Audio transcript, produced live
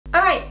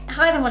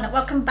Hi everyone and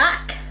welcome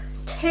back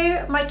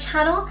to my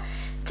channel.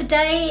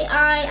 Today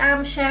I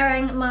am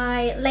sharing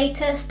my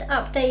latest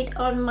update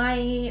on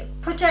my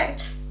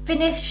project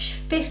Finish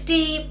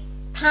 50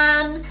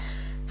 pan.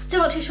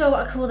 Still not too sure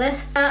what I call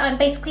this. I'm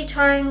basically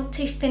trying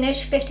to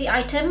finish 50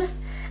 items.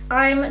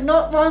 I'm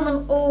not rolling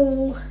them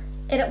all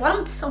in at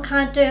once. I'm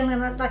kind of doing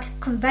them like a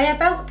conveyor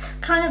belt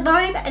kind of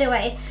vibe.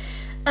 Anyway,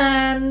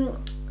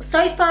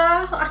 so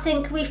far I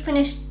think we've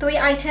finished 3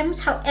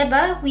 items.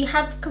 However, we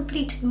have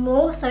completed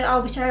more, so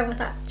I'll be sharing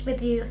that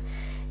with you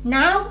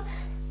now.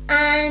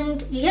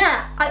 And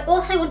yeah, I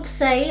also want to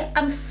say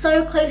I'm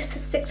so close to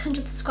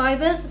 600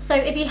 subscribers, so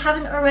if you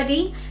haven't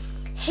already,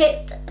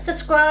 hit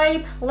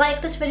subscribe,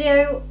 like this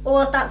video, all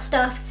of that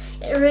stuff.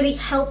 It really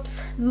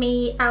helps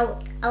me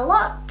out a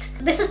lot.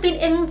 This has been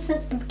in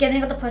since the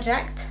beginning of the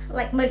project,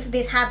 like most of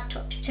these have,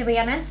 to be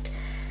honest,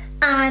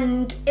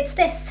 and it's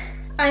this.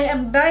 I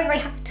am very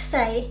happy to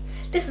say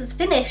this is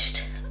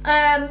finished.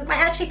 I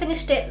actually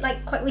finished it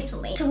like quite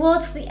recently.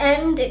 Towards the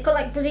end it got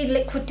like really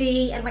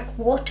liquidy and like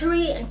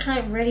watery and kind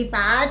of really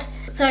bad,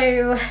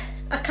 so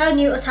I kind of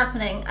knew it was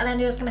happening and I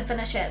knew I was going to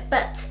finish it,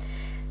 but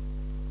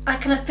I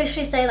can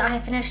officially say that I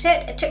have finished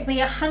it. It took me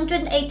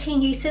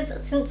 118 uses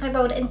since I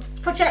rolled it into this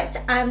project,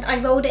 and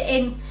I rolled it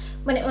in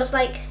when it was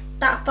like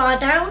that far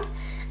down,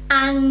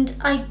 and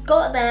I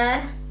got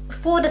there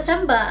for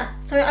December,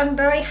 so I'm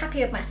very happy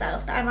with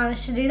myself that I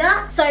managed to do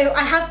that. So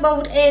I have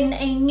rolled in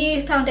a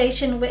new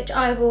foundation which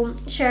I will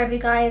share with you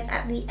guys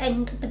at the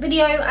end of the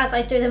video as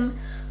I do them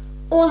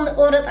all in the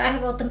order that I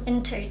have rolled them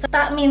into. So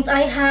that means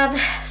I have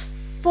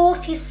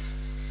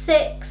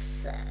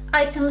 46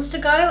 items to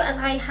go, as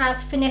I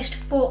have finished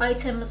 4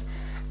 items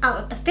out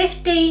of the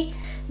 50.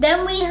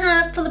 Then we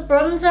have, for the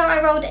bronzer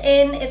I rolled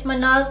in, is my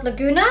NARS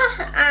Laguna,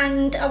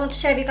 and I want to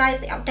show you guys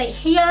the update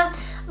here.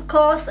 Of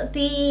course,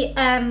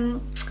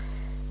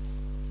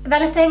 if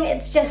anything,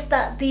 it's just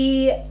that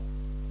the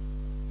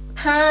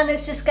pan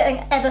is just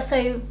getting ever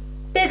so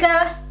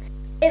bigger.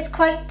 It's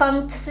quite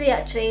fun to see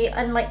actually,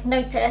 and like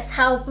notice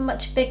how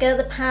much bigger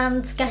the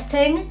pan's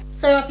getting.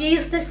 So I've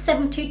used this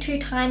 72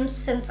 times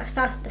since I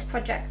started this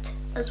project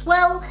as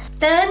well.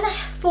 Then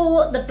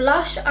for the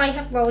blush I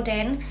have rolled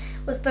in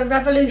was the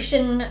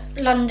Revolution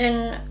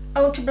London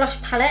Ultra Blush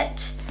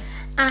Palette,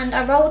 and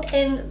I rolled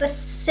in the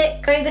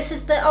 6th. So this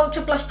is the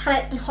Ultra Blush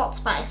Palette in Hot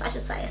Spice, I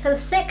should say. So the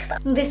 6th,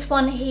 this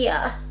one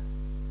here.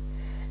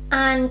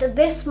 And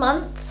this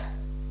month,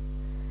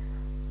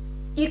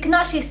 you can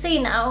actually see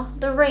now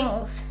the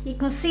rings. You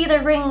can see the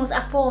rings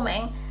are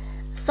forming.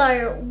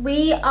 So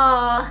we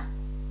are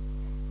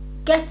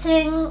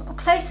getting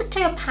closer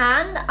to a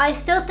pan. I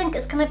still think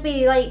it's going to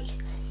be like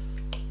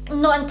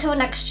not until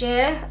next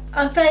year.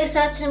 I'm fairly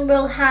certain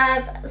we'll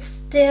have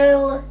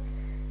still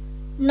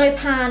no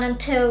pan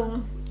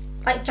until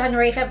like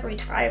January, February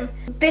time.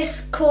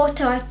 This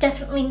quarter I've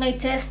definitely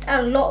noticed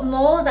a lot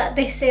more that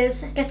this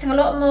is getting a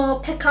lot more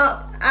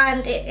pickup,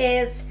 and it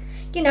is,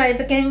 you know,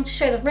 beginning to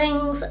show the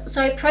rings.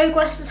 So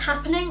progress is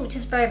happening, which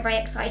is very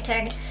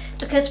exciting,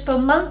 because for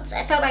months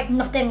it felt like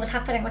nothing was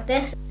happening with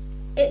this.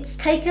 It's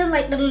taken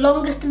like the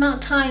longest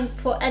amount of time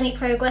for any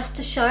progress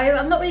to show.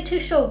 I'm not really too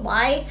sure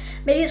why.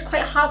 Maybe it's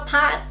quite hard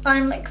pat.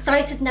 I'm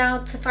excited now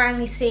to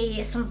finally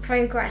see some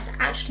progress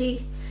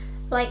actually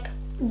like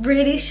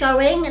really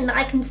showing and that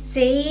I can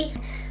see.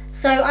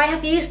 So I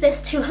have used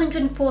this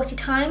 240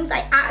 times.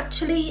 I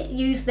actually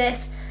use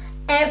this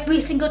every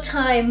single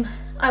time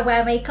I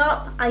wear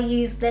makeup. I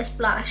use this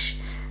blush.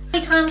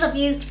 3 times I've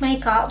used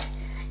makeup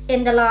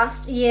in the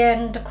last year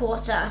and a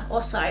quarter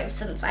or so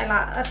since I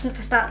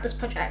started this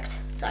project.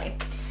 So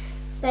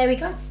there we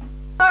go.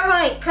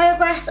 Alright,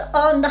 progress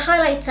on the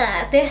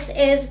highlighter. This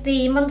is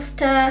the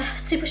Monster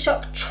Super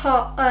Shock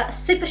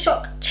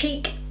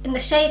Cheek in the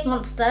shade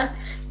Monster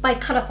by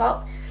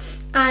Colourpop,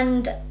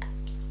 and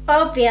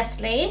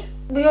obviously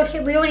we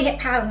already hit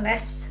pan on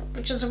this,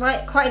 which is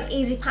quite an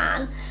easy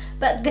pan,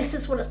 but this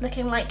is what it's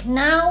looking like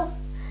now.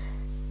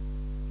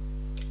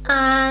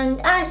 And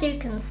as you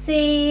can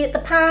see, the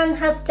pan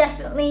has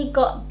definitely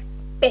got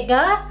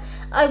bigger.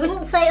 I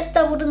wouldn't say it's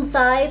doubled in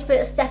size, but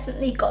it's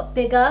definitely got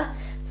bigger.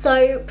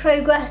 So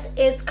progress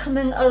is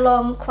coming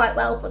along quite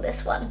well for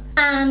this one.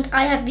 And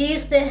I have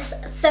used this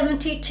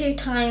 72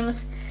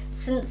 times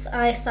since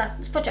I started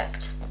this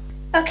project.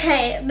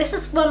 Okay, this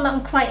is one that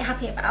I'm quite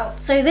happy about.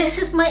 So this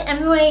is my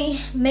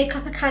MUA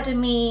Makeup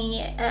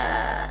Academy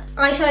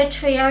eyeshadow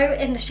trio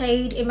in the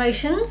shade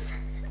Emotions,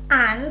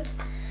 and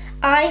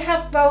I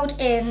have rolled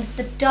in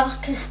the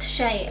darkest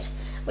shade,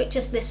 which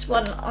is this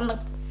one on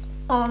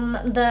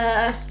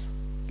the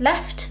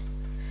left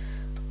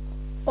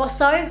or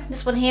so,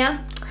 this one here.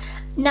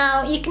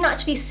 Now you can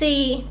actually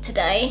see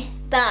today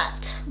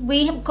that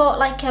we have got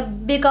like a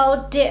big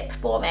old dip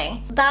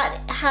forming. That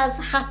has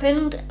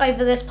happened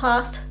over this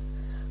past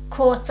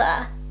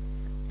quarter.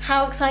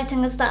 How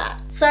exciting is that?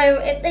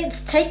 So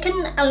it's taken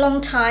a long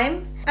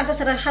time. As I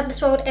said, I've had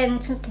this rolled in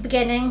since the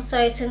beginning,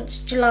 so since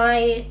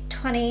July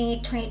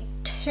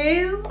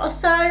 2022 or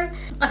so.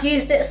 I've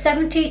used it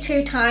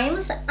 72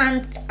 times,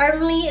 and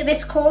only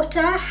this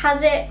quarter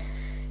has it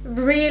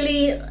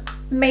really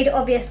made it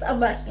obvious that I'm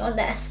working on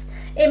this.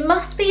 It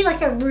must be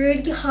like a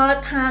really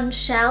hard pan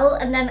shell,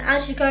 and then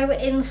as you go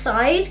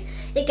inside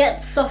it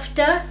gets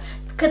softer,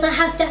 because I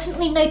have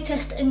definitely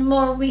noticed in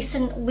more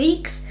recent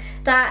weeks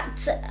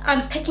that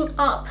I'm picking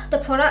up the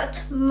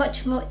product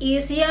much more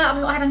easier.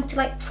 I'm not having to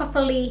like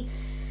properly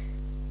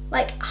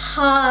like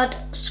hard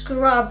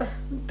scrub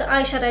the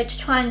eyeshadow to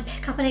try and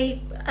pick up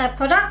any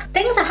product.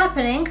 Things are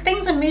happening,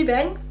 things are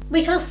moving.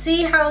 We shall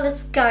see how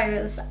this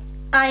goes.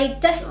 I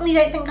definitely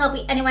don't think I'll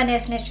be anywhere near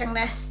finishing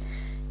this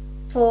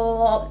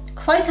for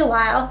quite a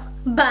while,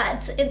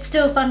 but it's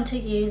still fun to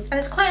use, and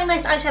it's quite a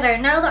nice eyeshadow.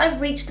 Now that I've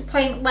reached the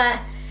point where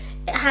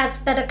it has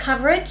better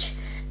coverage,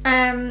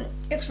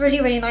 it's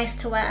really nice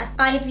to wear.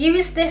 I've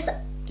used this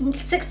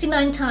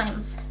 69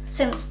 times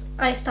since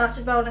I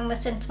started rolling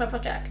this into my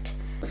project.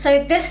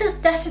 So this is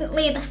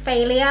definitely the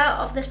failure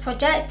of this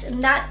project,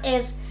 and that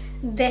is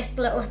this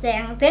little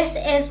thing. This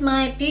is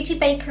my Beauty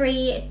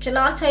Bakery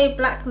Gelato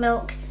Black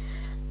Milk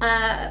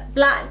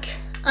black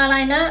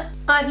eyeliner.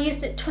 I've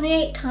used it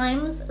 28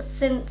 times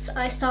since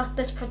I started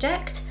this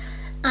project,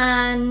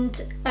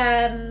 and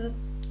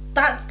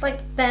that's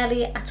like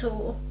barely at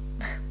all.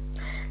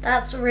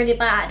 That's really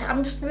bad.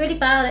 I'm just really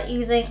bad at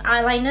using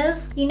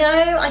eyeliners. You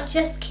know, I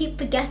just keep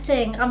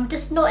forgetting. I'm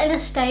just not in a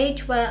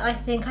stage where I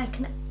think I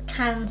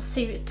can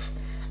suit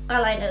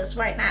eyeliners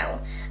right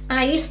now. And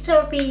I used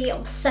to be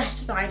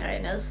obsessed with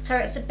eyeliners, so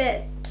it's a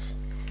bit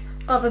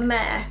of a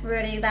mare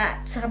really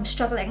that I'm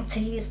struggling to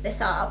use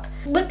this up.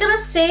 We're gonna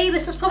see.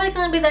 This is probably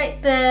gonna be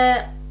like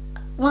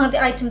one of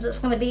the items that's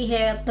gonna be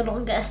here the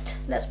longest,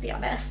 let's be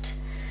honest.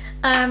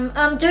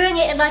 I'm doing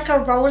it in like a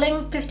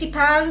rolling 50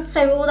 pound,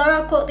 so although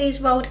I've got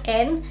these rolled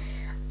in,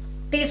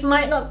 these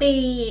might not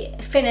be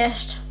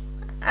finished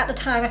at the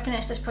time I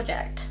finish this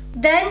project.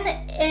 Then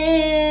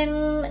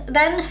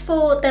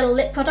for the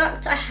lip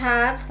product, I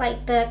have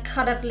like the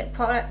coloured lip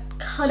product.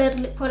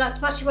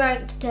 I'm actually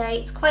wearing it today.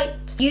 It's quite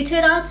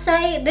muted, I'd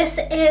say. This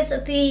is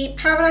the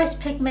Paradise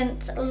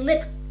Pigments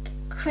lip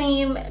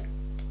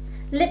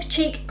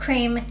cheek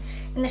cream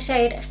in the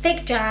shade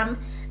Fig Jam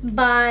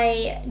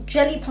by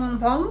Jelly Pom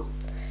Pom,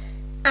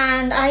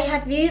 and I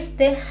have used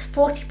this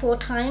 44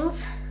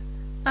 times.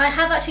 I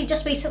have actually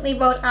just recently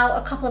rolled out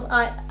a couple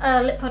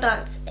of lip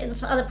products in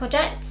some other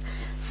projects,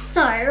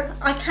 so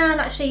I can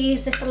actually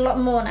use this a lot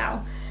more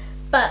now,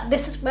 but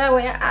this is where we're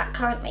at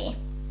currently.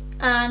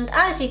 And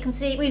as you can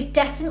see, we've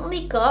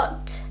definitely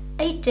got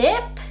a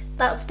dip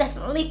that's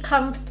definitely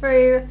come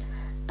through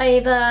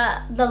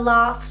over the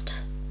last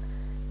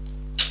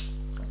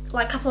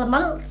like couple of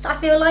months, I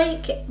feel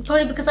like.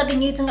 Probably because I've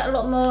been using it a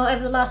lot more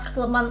over the last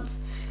couple of months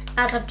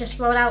as I've just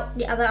rolled out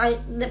the other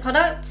lip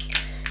products.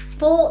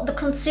 For the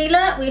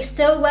concealer, we're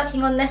still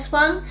working on this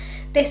one.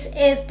 This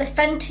is the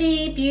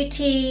Fenty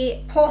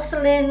Beauty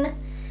Porcelain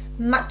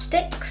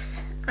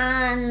Matchsticks,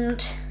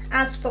 and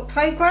as for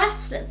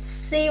progress, let's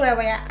see where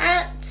we're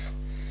at.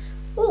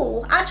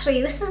 Oh,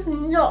 actually this is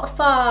not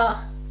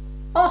far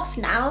off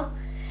now.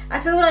 I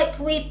feel like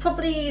we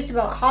probably used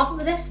about half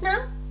of this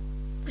now,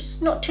 which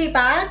is not too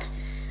bad.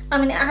 I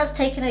mean, it has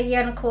taken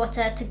 1.25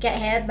 years to get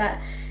here, but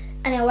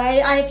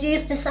anyway, I've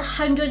used this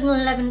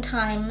 111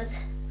 times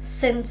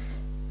since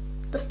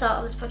the start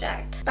of this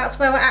project. That's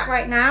where we're at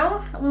right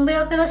now, and we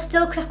are going to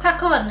still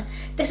crack on.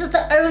 This is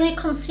the only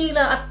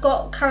concealer I've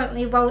got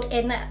currently rolled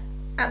in at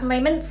the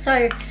moment,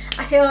 so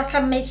I feel like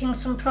I'm making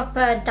some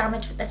proper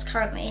damage with this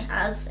currently,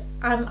 as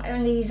I'm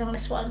only using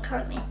this one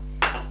currently,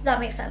 if that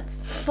makes sense.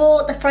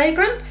 For the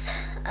fragrance,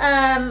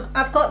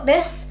 I've got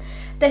this.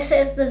 This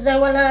is the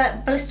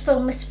Zoella Blissful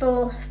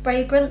Mistful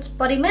Fragrance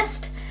Body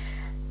Mist.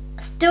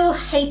 Still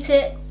hate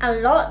it a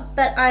lot,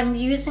 but I'm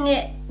using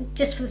it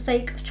just for the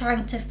sake of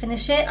trying to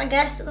finish it, I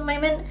guess, at the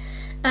moment.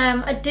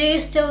 I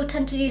do still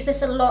tend to use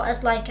this a lot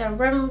as like a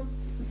room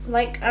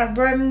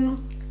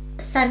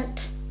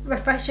scent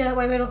refresher,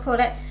 whatever we'll call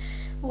it.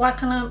 Why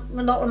can I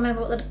not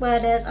remember what the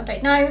word is? I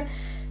don't know.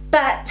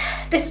 But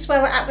this is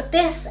where we're at with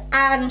this,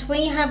 and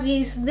we have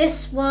used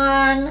this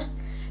one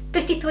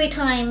 53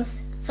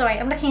 times. Sorry,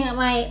 I'm looking at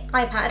my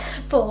iPad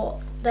for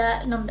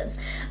the numbers.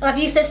 I've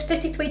used this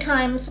 53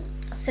 times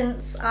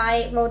since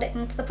I rolled it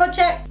into the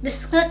project. This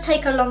is going to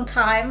take a long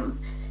time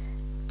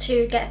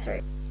to get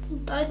through.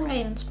 I don't think I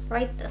even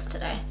sprayed this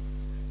today.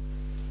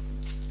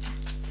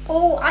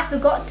 Oh, I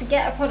forgot to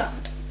get a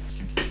product.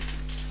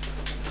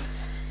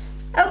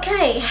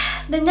 Okay,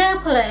 the nail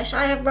polish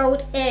I have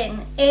rolled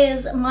in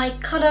is my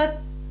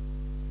Colour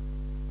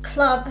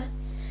Club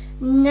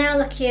Nail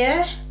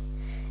Lacquer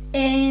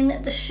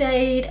in the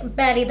shade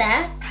Barely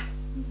There,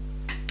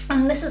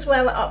 and this is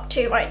where we're up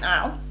to right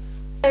now.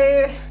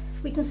 So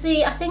we can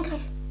see, I think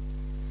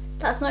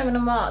that's not even a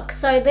mark.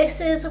 So this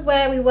is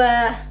where we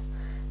were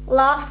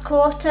last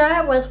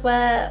quarter, was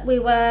where we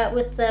were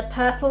with the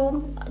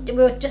purple. We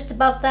were just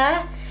above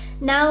there.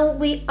 Now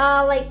we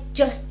are like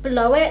just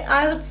below it,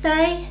 I would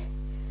say.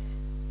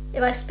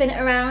 If I spin it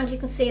around, you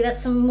can see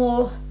there's some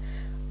more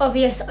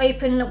obvious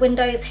open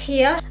windows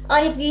here.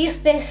 I have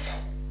used this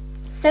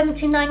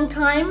 79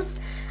 times.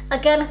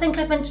 Again, I think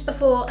I mentioned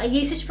before, a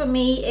usage for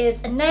me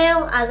is a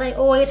nail, as I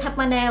always have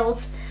my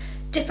nails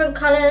different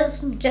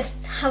colours,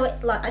 just how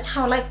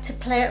I like to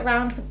play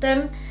around with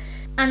them.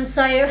 And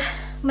so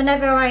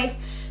whenever I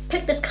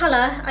pick this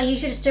colour, I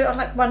usually just do it on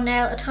like one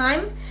nail at a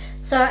time.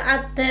 So I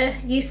add the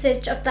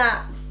usage of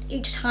that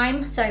each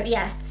time. So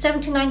yeah,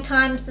 79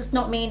 times does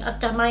not mean I've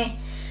done my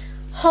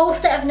whole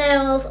set of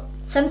nails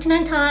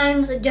 79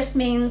 times. It just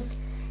means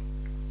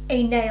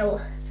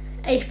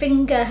a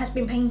finger has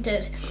been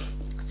painted.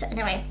 So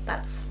anyway,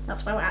 that's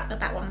where we're at with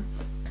that one.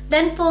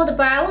 Then for the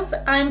brows,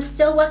 I'm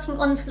still working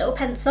on this little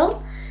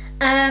pencil.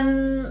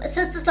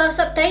 Since this last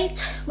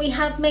update, we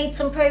have made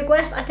some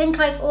progress. I think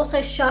I've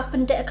also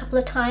sharpened it a couple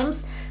of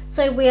times.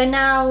 So we are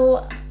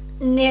now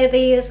near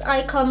these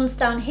icons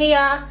down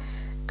here,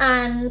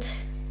 and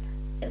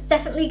it's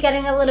definitely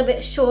getting a little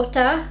bit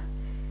shorter.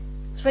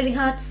 It's really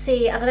hard to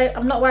see as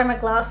I'm not wearing my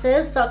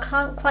glasses, so I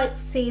can't quite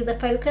see the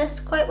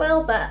focus quite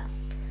well, but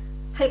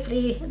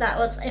hopefully that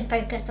was in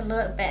focus a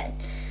little bit.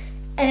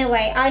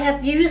 Anyway, I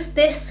have used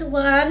this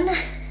one,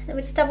 let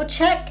me just double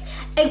check,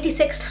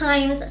 86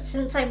 times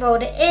since I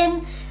rolled it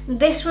in.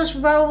 This was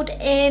rolled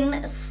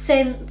in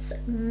since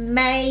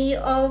May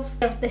of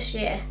this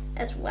year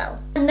as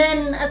well. And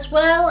then as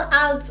well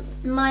as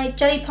my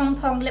Jelly Pom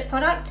Pom lip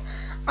product,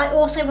 I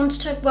also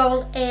wanted to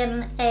roll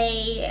in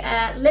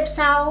a lip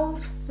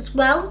salve as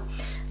well.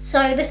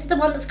 So this is the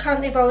one that's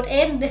currently rolled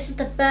in. This is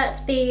the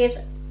Burt's Bees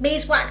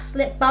Beeswax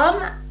Lip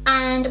Balm,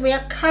 and we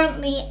are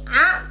currently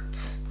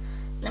at,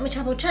 let me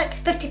double check,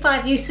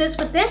 55 uses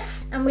with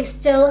this, and we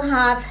still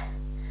have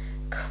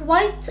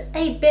quite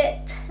a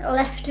bit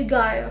left to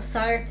go.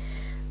 So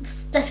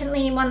it's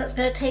definitely one that's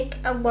going to take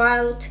a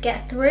while to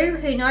get through.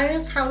 Who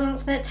knows how long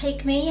it's going to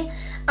take me.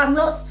 I'm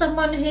not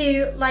someone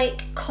who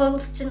like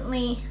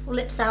constantly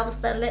lip salves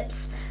their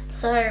lips,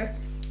 so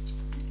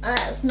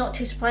it's not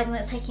too surprising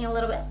that it's taking a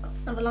little bit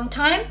of a long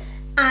time.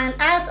 And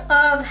as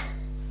of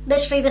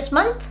literally this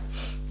month,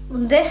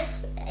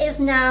 this is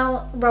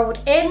now rolled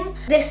in.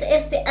 This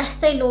is the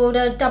Estee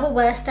Lauder Double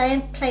Wear Stay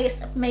in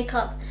Place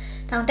Makeup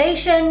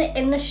Foundation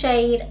in the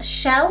shade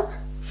Shell.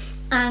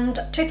 And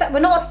to be fair, we're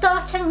not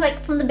starting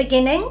like from the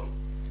beginning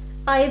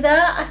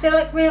either. I feel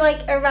like we're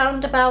like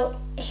around about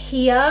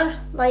here,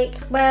 like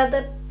where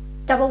the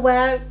Double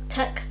Wear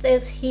text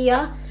is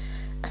here.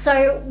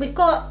 So we've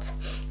got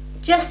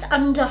just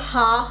under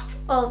half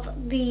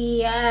of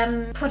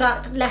the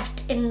product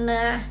left in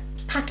the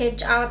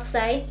package, I would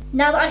say.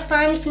 Now that I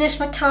finally finished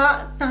my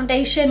Tarte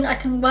foundation, I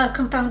can work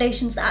on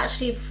foundations that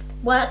actually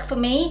work for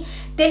me.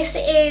 This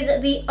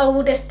is the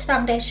oldest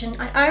foundation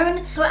I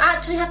own, so I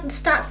actually have the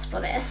stats for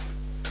this.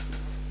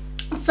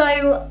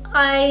 So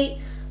I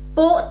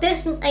bought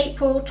this in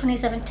April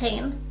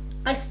 2017.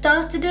 I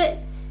started it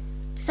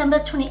December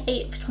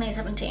 28th,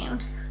 2017,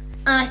 and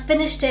I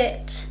finished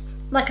it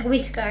like a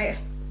week ago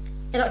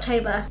in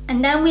October.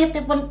 And then we have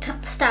the one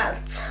top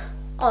stats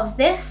of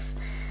this.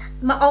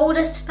 My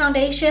oldest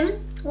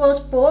foundation was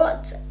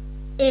bought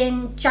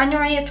in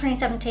January of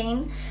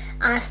 2017,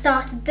 and I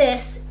started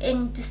this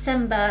in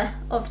December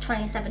of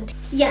 2017.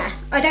 Yeah,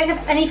 I don't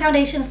have any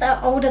foundations that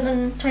are older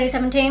than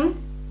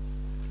 2017.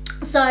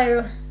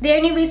 So the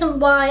only reason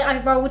why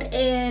I rolled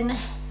in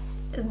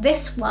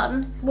this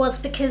one was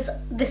because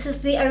this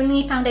is the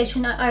only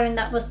foundation I own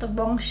that was the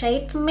wrong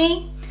shade for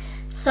me.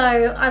 So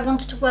I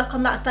wanted to work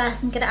on that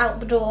first and get it out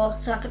the door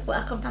so I could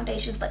work on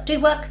foundations that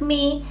do work for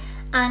me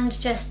and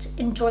just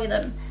enjoy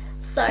them.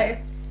 So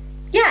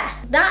yeah,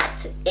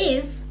 that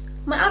is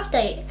my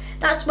update.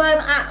 That's where I'm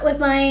at with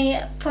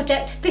my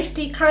Project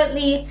 50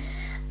 currently,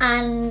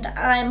 and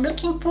I'm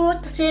looking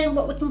forward to seeing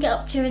what we can get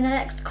up to in the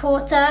next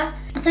quarter.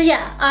 So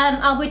yeah,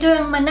 I'll be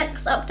doing my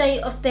next update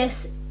of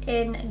this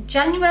in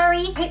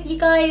January. Hope you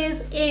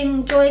guys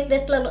enjoyed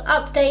this little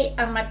update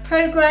and my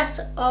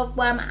progress of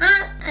where I'm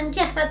at, and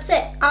yeah, that's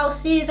it. I'll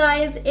see you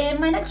guys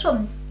in my next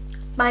one.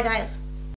 Bye guys.